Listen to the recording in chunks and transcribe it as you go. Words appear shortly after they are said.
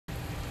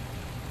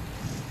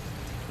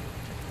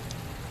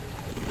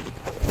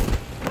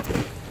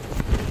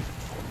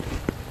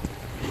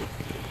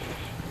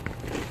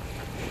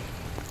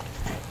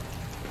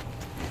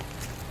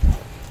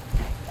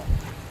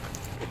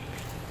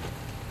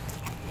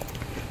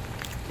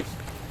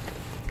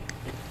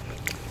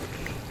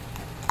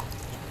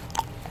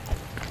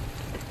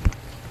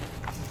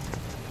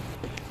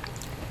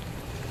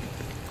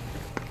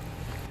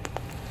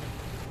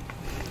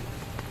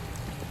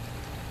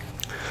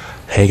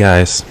Hey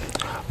guys,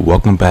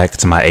 welcome back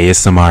to my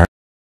ASMR.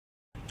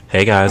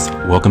 Hey guys,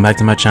 welcome back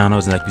to my channel.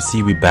 And like you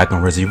see, we back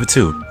on Resident Evil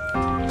 2.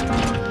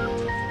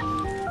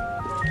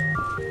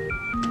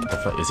 The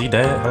fuck, is he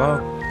dead?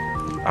 Hello?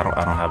 I don't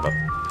have a.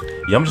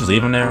 Yeah, I'm just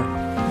leave him there.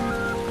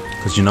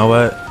 Cause you know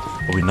what?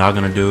 What we not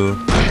gonna do?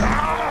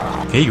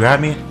 Can you grab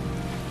me?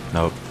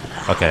 Nope.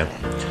 Okay.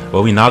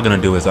 What we not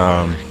gonna do is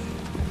try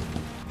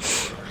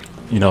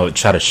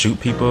to shoot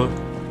people.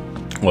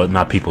 Well,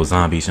 not people,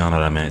 zombies. You know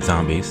what I meant,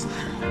 zombies.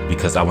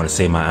 Because I want to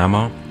save my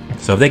ammo.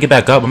 So if they get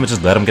back up, I'm gonna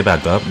just let them get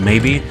back up.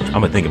 Maybe I'm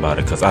gonna think about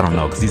it, cause I don't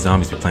know, cause these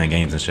zombies be playing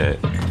games and shit.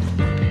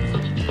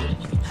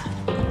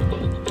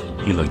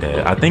 He looked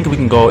dead. I think we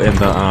can go in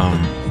the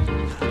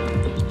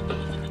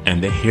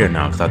and they're here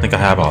now, cause I think I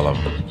have all of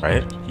them,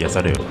 right? Yes,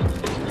 I do.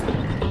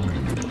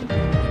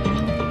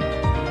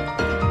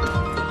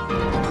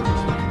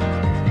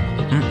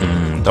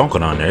 Don't go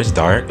down there. It's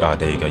dark. Oh,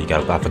 there you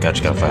go. I forgot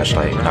you got a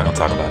flashlight. We're not gonna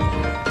talk about it.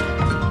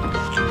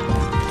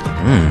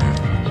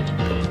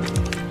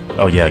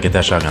 Oh yeah, get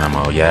that shotgun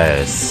ammo.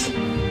 Yes.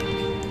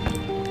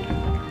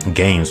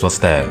 Games, what's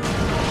that?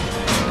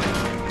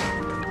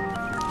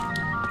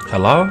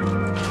 Hello?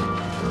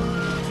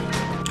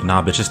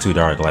 Nah, bitch, it's too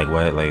dark. Like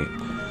what? Like,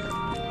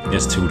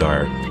 it's too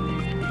dark.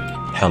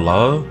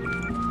 Hello?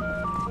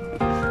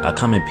 I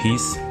come in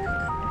peace?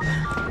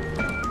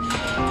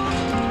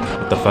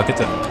 What the fuck is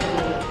that?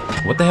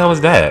 What the hell is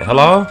that?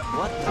 Hello?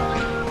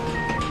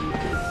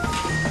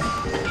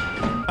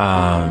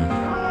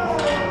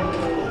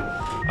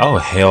 Oh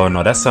hell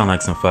no, that sounds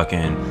like some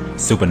fucking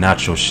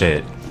supernatural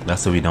shit.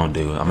 That's what we don't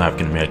do. I'm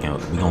African American.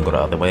 We gonna go the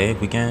other way if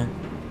we can.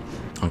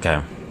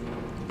 Okay.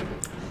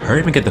 Hurry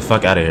up and get the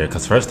fuck out of here,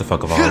 cause first of all,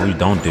 what we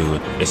don't do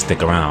is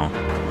stick around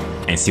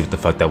and see what the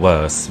fuck that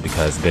was.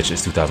 Because bitch,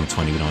 it's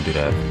 2020, we don't do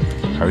that.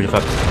 Hurry the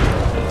fuck.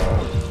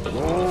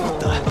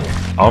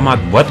 Oh my,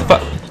 what the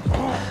fuck?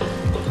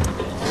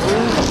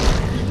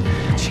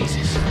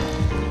 Jesus.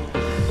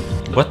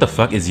 What the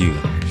fuck is you?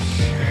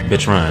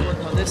 Bitch, run.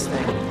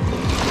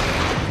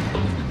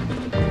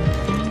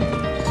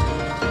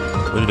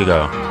 Where did he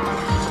go?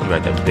 You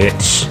right there,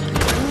 bitch.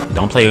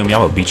 Don't play with me, I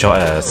will beat your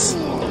ass.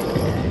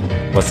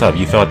 What's up?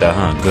 You felt that,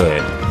 huh?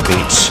 Good.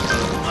 Bitch.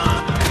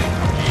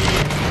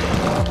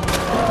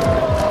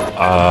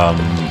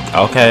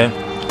 Okay.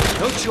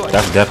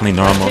 That's definitely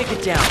normal.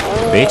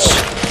 Bitch.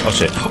 Oh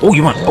shit. Oh,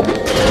 you want.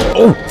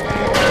 Oh.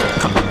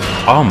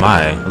 Oh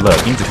my. Look,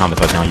 you need to calm the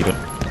fuck down. You do.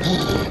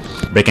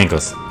 Break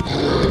ankles.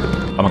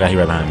 Oh my god, he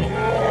right behind me.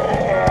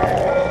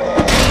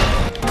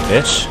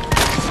 Bitch.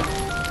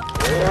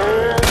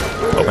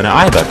 Open that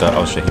eye back up.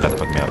 Oh shit, he got to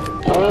fuck me up.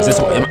 Is this.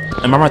 Am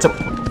I right to.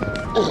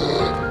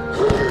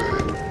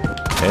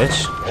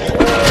 Bitch.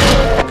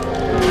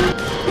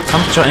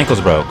 Come get your ankles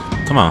broke.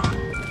 Come on.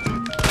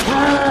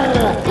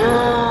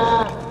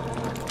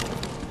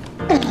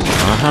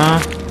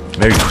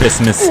 Merry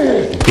Christmas,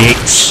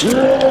 bitch.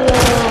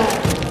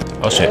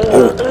 Oh shit.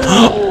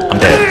 I'm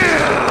dead.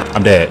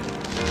 I'm dead.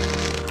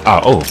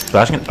 Oh,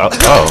 flashing. Oh.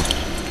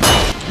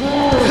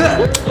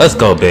 Let's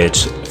go,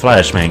 bitch.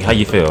 Flashbang, how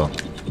you feel?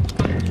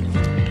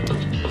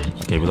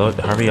 Okay, reload.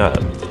 Hurry up.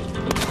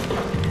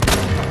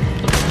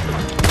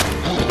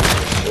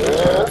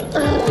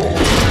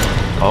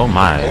 Oh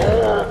my.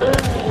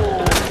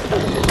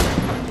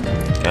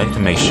 Okay, I need to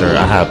make sure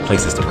I have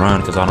places to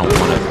run because I don't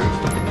want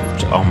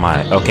to. Oh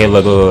my. Okay,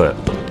 look.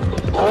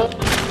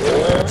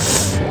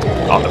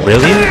 Oh,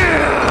 really?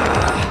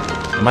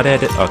 Am I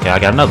dead? Okay, I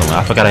got another one.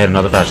 I forgot I had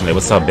another flashlight.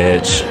 What's up,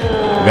 bitch?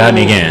 Got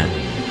me again.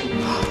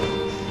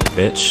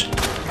 Bitch.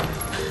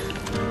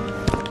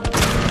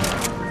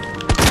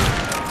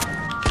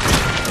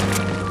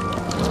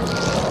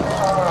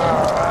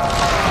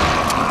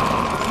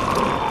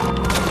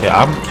 Yeah,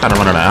 I'm kind of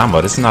running out of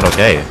ammo. This is not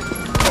okay.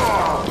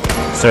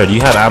 Sir, do you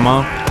have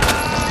ammo?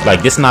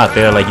 Like, this is not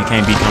fair. Like, you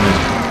can't be coming.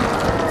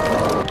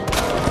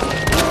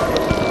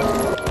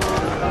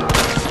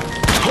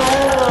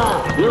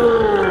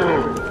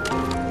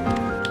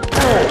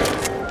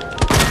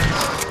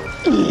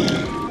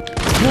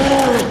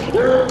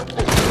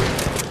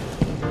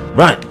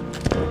 Run!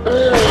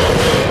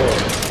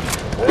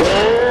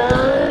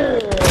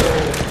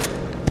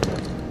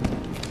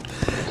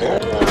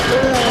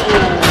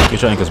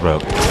 Get your ankles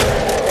broke.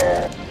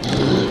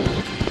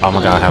 Oh my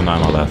god, I have no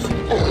ammo left.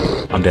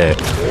 I'm dead.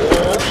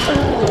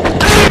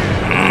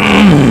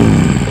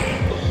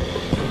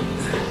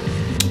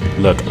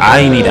 Look,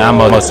 I need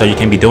ammo so you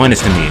can be doing this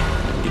to me.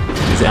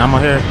 Is there ammo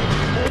here?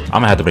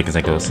 I'm gonna have to break his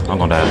ankles. I'm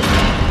gonna die.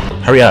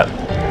 Hurry up.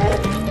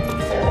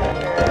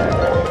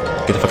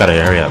 Get the fuck out of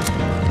here, hurry up.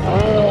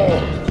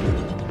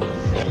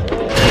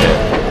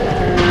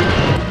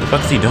 What the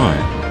fuck is he doing?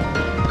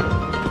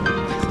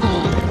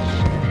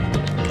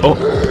 Oh.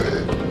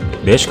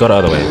 Bitch, go the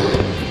other way.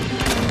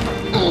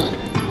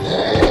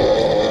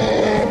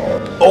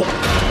 Oh.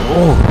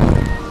 Oh.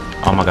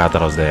 Oh my god, I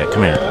thought I was dead.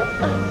 Come here.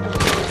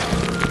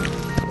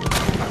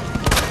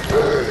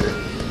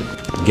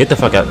 Get the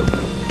fuck out.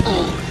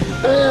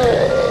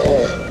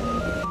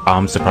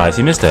 I'm surprised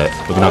he missed that.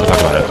 But we're not gonna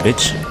talk about it,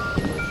 bitch.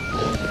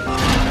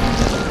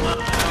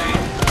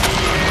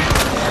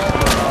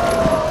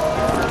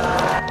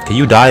 Can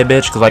you die,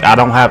 bitch? Cause like I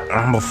don't have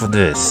ammo for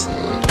this.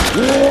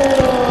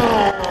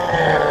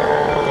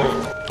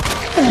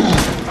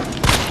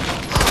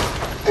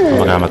 Oh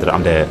my god,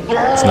 I'm dead.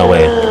 There's no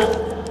way.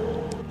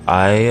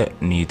 I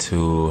need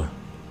to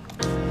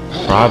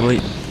probably.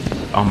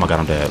 Oh my god,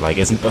 I'm dead. Like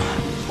it's. Nope.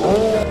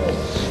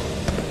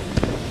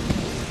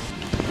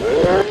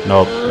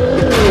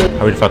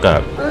 Hurry the fuck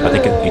up. I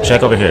think you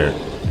check over here.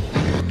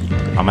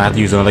 I'm gonna have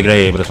to use another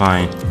grenade, but it's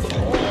fine.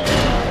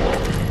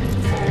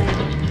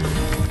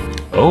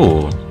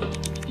 Oh,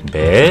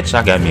 bitch!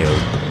 I got me.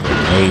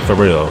 Hey, for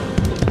real.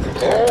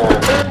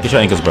 Get your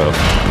ankles, bro.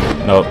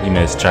 Nope, you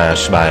missed.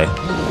 Trash. Bye.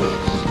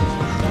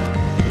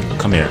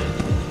 Come here.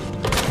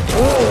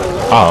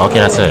 Oh, okay,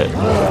 that's it.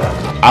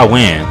 I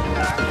win.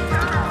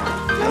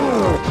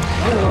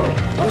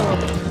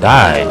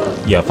 Die.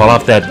 Yeah, fall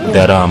off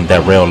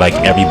that rail like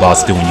every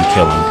boss do when you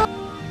kill him.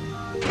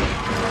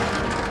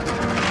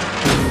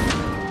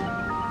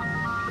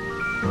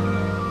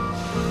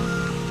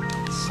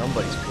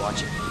 Somebody's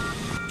watching.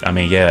 I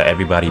mean, yeah,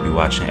 everybody be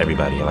watching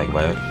everybody. Like,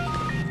 what?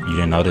 You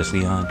didn't notice,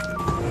 Leon?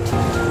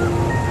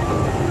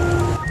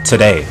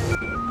 Today.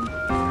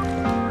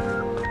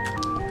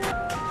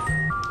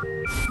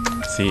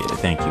 See,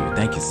 thank you.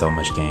 Thank you so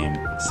much, game.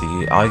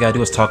 See, all you gotta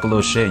do is talk a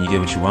little shit and you get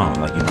what you want.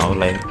 Like, you know,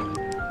 like...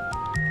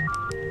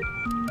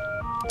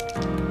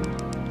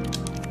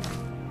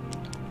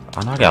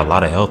 I know I got a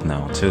lot of health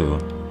now, too.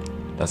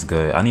 That's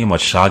good. I need more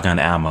shotgun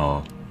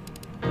ammo.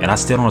 And I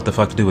still don't know what the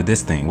fuck to do with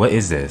this thing. What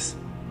is this?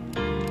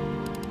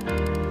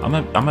 I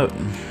ain't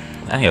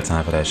got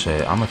time for that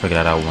shit. I'm gonna figure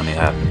that out when it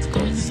happens,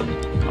 because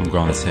I'm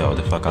grown as hell. What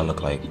the fuck I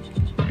look like?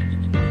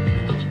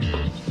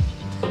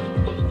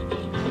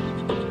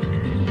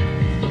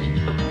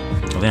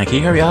 Oh, man, can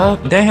you hurry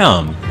up?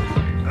 Damn!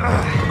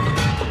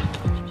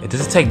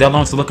 Does it take that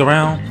long to look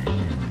around?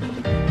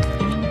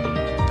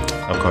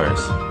 Of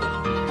course.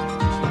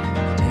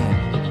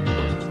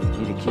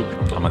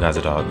 Oh my god, it's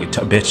a dog.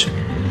 Bitch,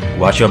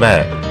 watch your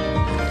back.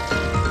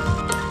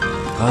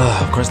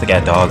 Of course they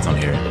got dogs on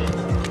here.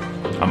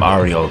 I'm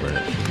already over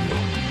it.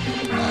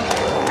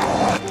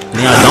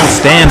 Leon, don't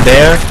stand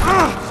there.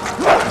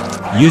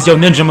 Use your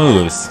ninja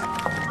moves.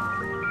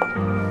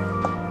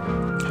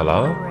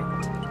 Hello?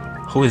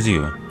 Who is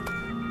you?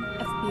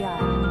 FBI.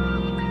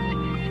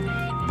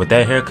 With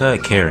that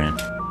haircut, Karen.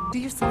 Do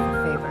yourself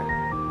a favor.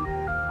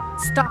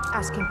 Stop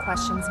asking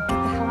questions and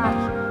get the hell out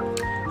of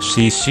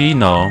here. She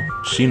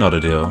know the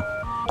deal.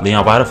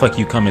 Leon, why the fuck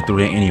you coming through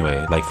here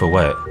anyway? Like for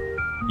what?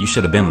 You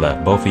should have been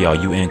left. Both of y'all,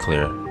 you and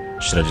Claire,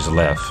 should have just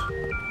left.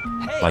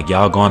 Like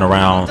y'all going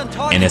around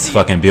in this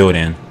fucking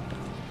building.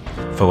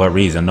 For what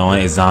reason?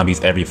 Knowing it's zombies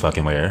every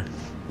fucking where.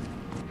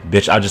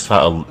 Bitch, I just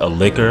fought a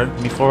liquor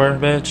before,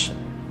 bitch.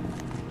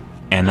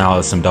 And now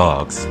it's some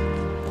dogs.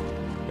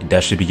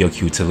 That should be your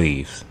cue to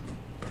leave.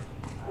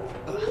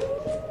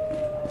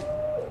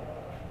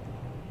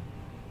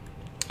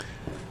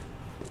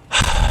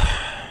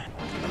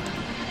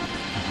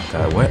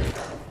 God, what?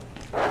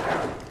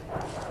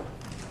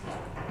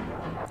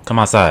 Come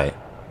outside.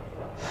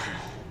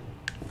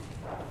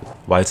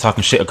 Why you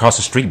talking shit across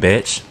the street,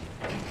 bitch?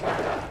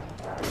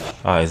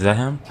 Is that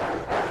him?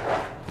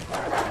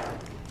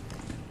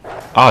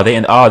 Oh, they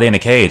in the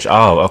cage.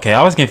 Oh, okay.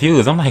 I was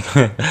confused. I'm like,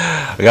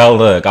 I gotta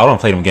look. I don't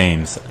play them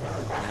games.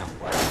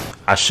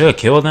 I should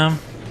kill them.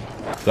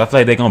 I feel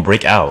like they're gonna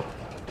break out.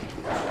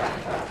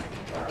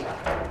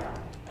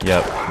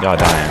 Yep, y'all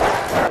dying.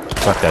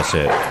 Fuck that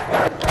shit.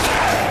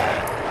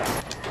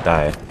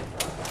 Die.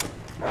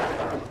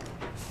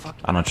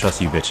 I don't trust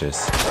you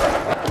bitches.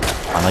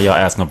 I know y'all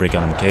ass gonna break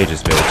out in the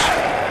cages,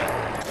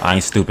 bitch. I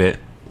ain't stupid.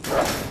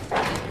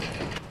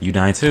 You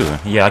dying too.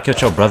 Yeah, I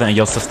killed your brother and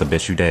your sister,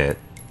 bitch. You dead.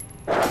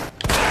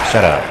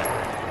 Shut up.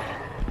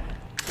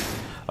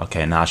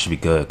 Okay, now I should be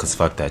good, cause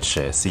fuck that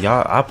shit. See,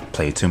 y'all, I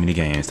play too many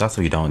games. That's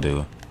what you don't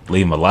do.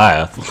 Leave them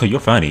alive. You're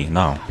funny.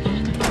 No.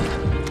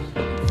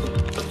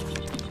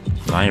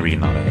 I ain't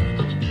reading all that.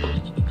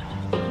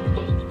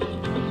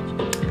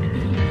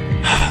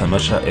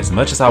 As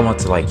much as I want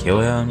to like kill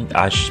him,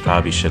 I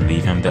probably should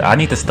leave him there. I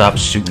need to stop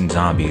shooting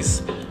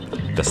zombies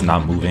that's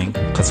not moving,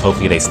 cause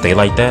hopefully they stay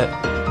like that.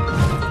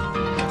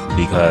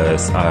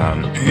 Because I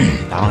don't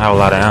have a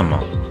lot of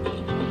ammo.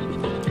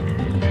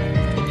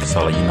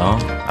 So you know,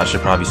 I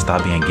should probably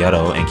stop being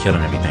ghetto and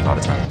killing everything all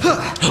the time.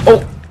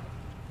 Oh!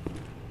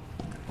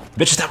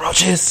 Bitches, that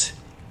roaches!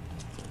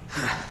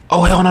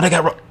 Oh hell no, they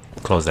got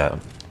close that.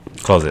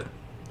 Close it.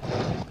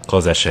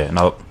 Close that shit.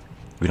 Nope.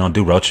 We don't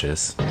do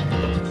roaches.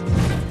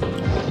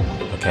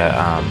 Okay,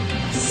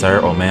 sir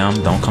or ma'am,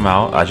 don't come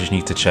out. I just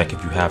need to check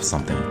if you have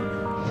something.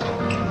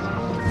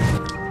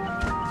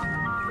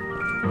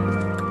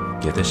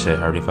 Get this shit,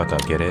 hurry the fuck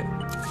up, get it.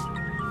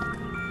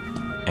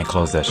 And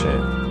close that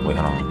shit. Wait,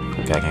 hold on.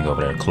 Okay, I can't go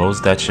over there.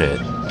 Close that shit.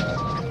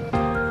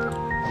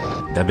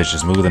 That bitch is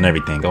smooth and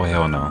everything. Oh,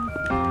 hell no.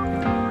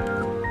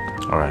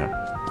 Alright.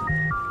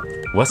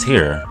 What's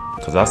here?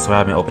 Because I swear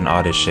I've been opening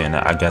all this shit and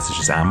I guess it's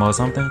just ammo or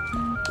something.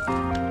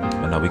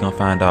 But no, we gonna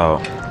find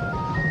out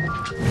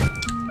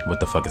what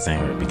the fuck is in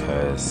here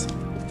because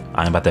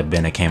I ain't about to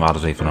bend and came all the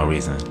way for no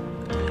reason.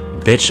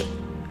 Bitch,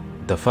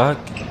 the fuck?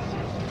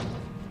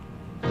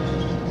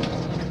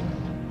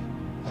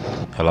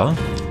 Hello?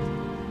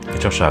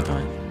 Get your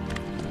shotgun.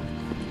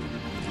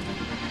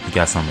 You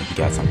got something, you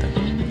got something.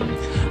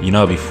 You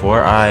know,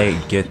 before I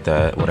get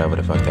that, whatever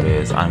the fuck that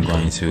is, I'm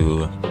going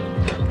to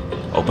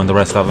open the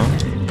rest of them.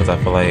 Because I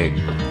feel like,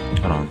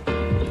 hold on.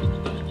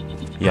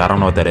 Yeah, I don't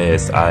know what that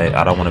is.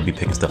 I don't want to be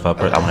picking stuff up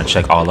first. I want to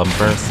check all of them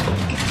first.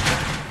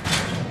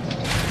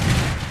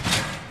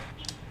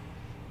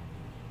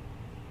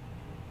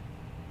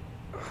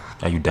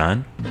 Are you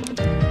done?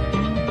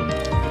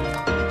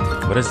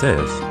 What is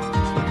this?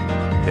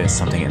 There's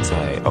something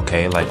inside.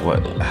 Okay, like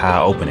what?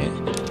 How I open it?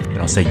 You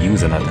don't say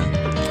use or nothing.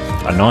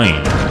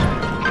 Annoying.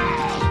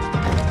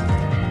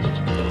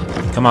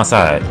 Come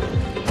outside.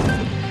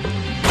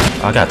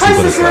 I got 2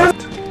 bullets left.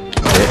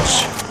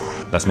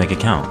 Bitch. Let's make it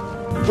count.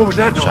 What was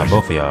that noise? Shot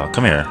both of y'all.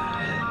 Come here.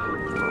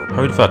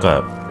 Hurry the fuck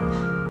up.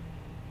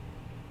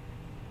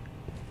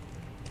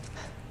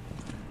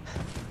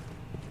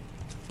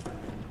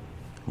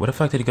 Where the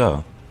fuck did he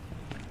go?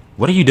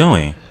 What are you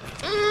doing?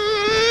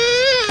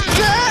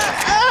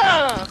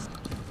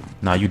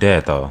 Nah, you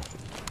dead though.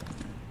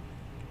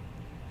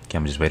 Okay,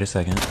 I'm just wait a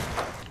second.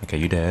 Okay,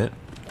 you dead.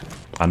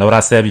 I know what I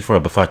said before,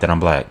 but fuck that, I'm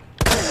black.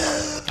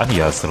 I think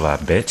y'all still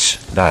alive, bitch.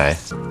 Die.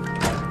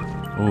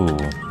 Ooh,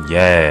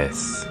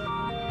 yes.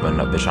 But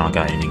no, bitch, I don't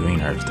got any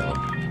green herbs though.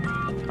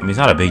 I mean, it's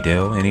not a big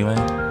deal anyway.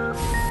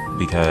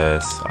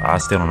 Because I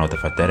still don't know what the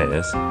fuck that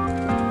is.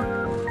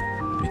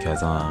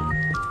 Because,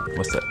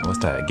 what's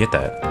that? Get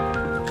that.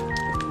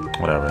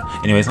 Whatever.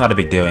 Anyway, it's not a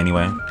big deal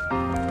anyway.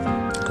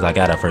 Because I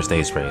got a first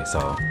aid spray,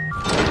 so.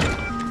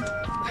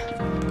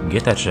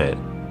 Get that shit.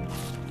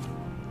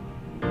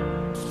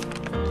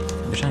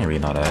 Bitch, I ain't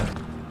reading all that.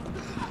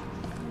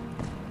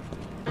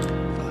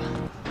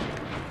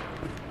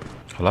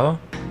 Hello?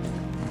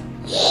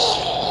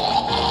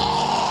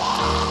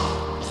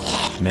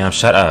 Ma'am,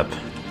 shut up.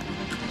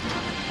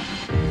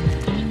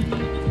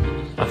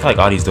 I feel like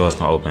all these doors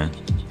can open.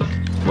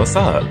 What's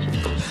up?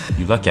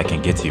 You lucky I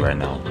can't get to you right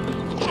now.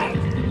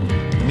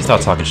 Let me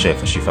start talking shit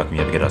before she fuck me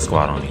up and get a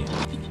squad on me.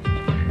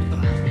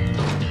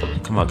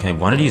 Come on, can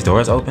one of these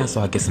doors open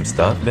so I get some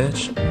stuff,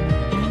 bitch?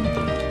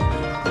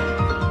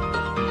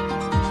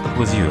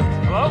 Who's you?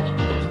 Hello?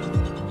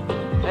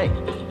 Hey.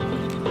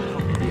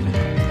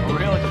 A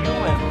real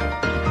human.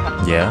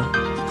 Yeah?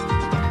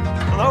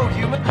 Hello,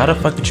 human? How the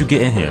fuck did you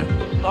get in here?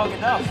 Long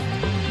enough.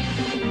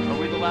 Are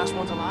we the last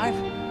ones alive?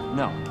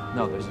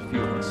 No, there's a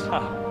few of us.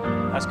 Huh.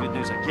 That's good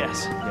news, I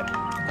guess. Yeah.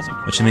 That's a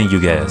What you mean, you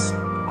guess?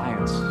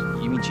 Irons.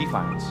 You mean Chief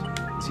Irons?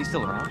 Is he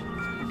still around?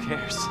 Who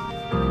cares?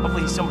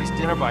 Hopefully he's somebody's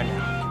dinner by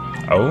now.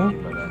 Oh?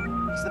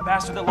 He's the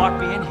bastard that locked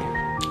me in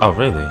here. Oh,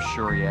 really?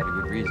 Sure, he had a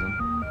good reason.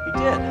 He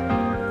did.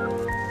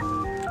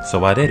 So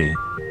why did he?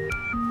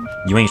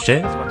 You ain't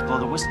shit? He's about to blow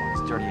the whistle on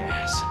his dirty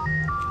ass.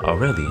 Oh,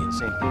 really?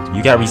 Same thing to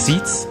You got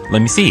receipts?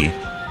 Let me see.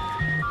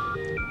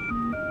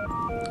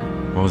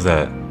 What was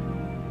that?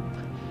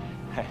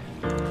 Hey,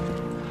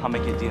 I'll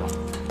make you a deal.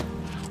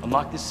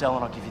 Unlock this cell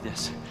and I'll give you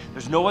this.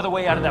 There's no other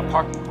way out of that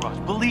parking garage.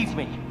 Believe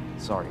me.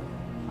 Sorry,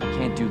 I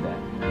can't do that.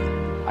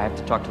 I have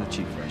to talk to the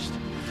chief first.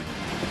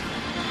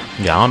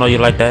 Yeah, I don't know you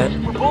like that.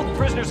 We're both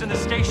prisoners in the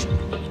station.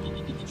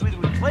 So either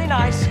we play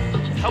nice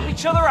and help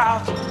each other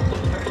out.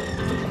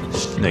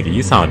 Nigga,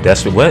 you sound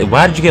desperate. What?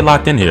 Why did you get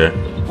locked in here?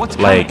 What's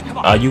Like, coming? Come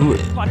on. are you...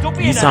 Come on, don't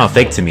be You an sound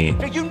asshole. fake to me.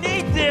 Hey, you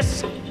need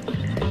this.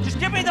 Just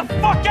get me the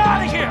fuck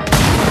out of here.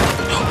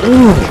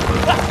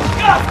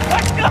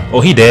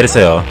 Oh, he dead as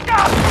hell.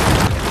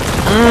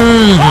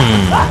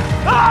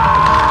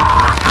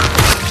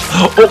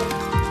 Oh.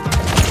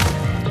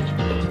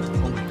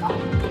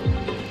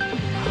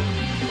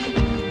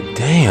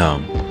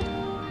 Damn.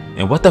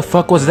 And what the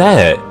fuck was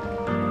that?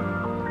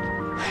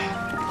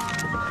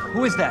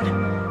 Who is that?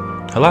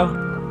 Hello?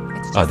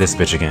 It's Oh, just this me.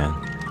 bitch again.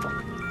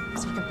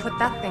 So you can put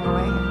that thing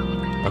away.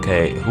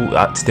 Okay, who?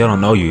 I still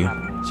don't know you.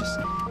 It just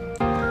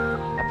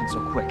happened so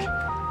quick.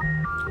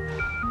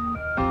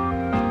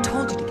 I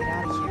told you to get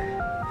out of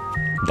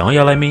here. Don't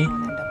yell at me. You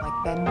won't end up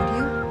like Ben, would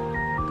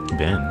you?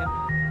 Ben.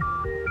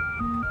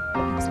 He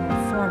was an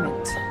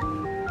informant.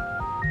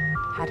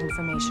 Had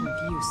information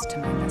of use to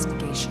my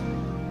investigation.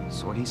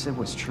 So what he said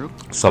was true?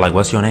 So, like,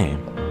 what's your name?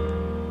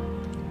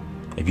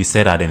 If you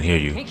said I didn't hear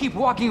you. Can't keep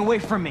walking away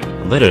from me.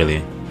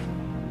 Literally.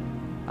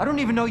 I don't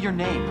even know your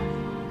name.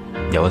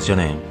 Yeah, what's your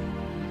name?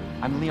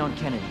 I'm Leon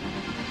Kennedy.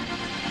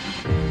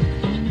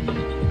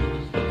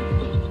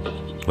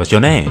 What's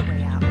your name?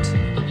 Way out.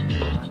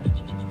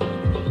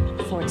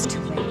 Before it's too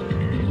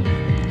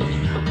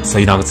late. So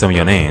you're not gonna tell me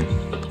your name?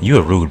 You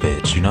a rude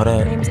bitch, you know Her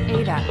that? name's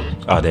Ada.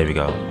 Oh, there we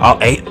go. Oh,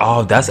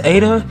 oh, that's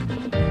Ada?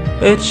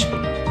 Bitch.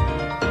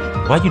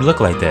 Why you look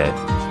like that?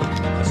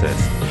 What's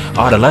this?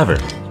 Oh, the lever.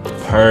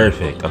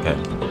 Perfect. Okay.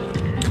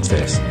 What's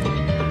this?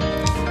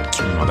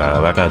 Oh my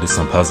god, I gotta do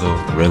some puzzle.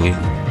 Really?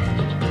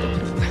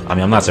 I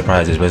mean, I'm not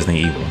surprised it's Resident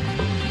Evil.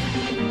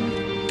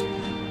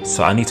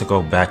 So I need to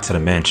go back to the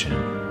mansion.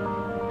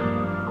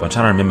 But I'm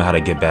trying to remember how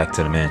to get back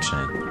to the mansion.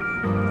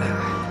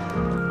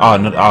 Oh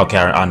no, okay,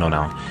 I know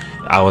now.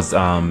 I was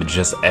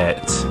just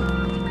at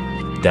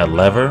that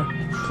lever,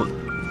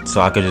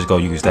 so I could just go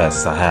use that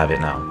since I have it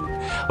now.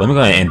 Let me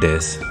go ahead and end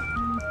this.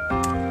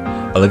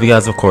 I love you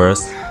guys, of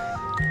course,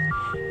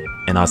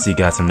 and I'll see you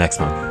guys in the next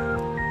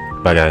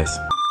one. Bye,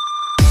 guys.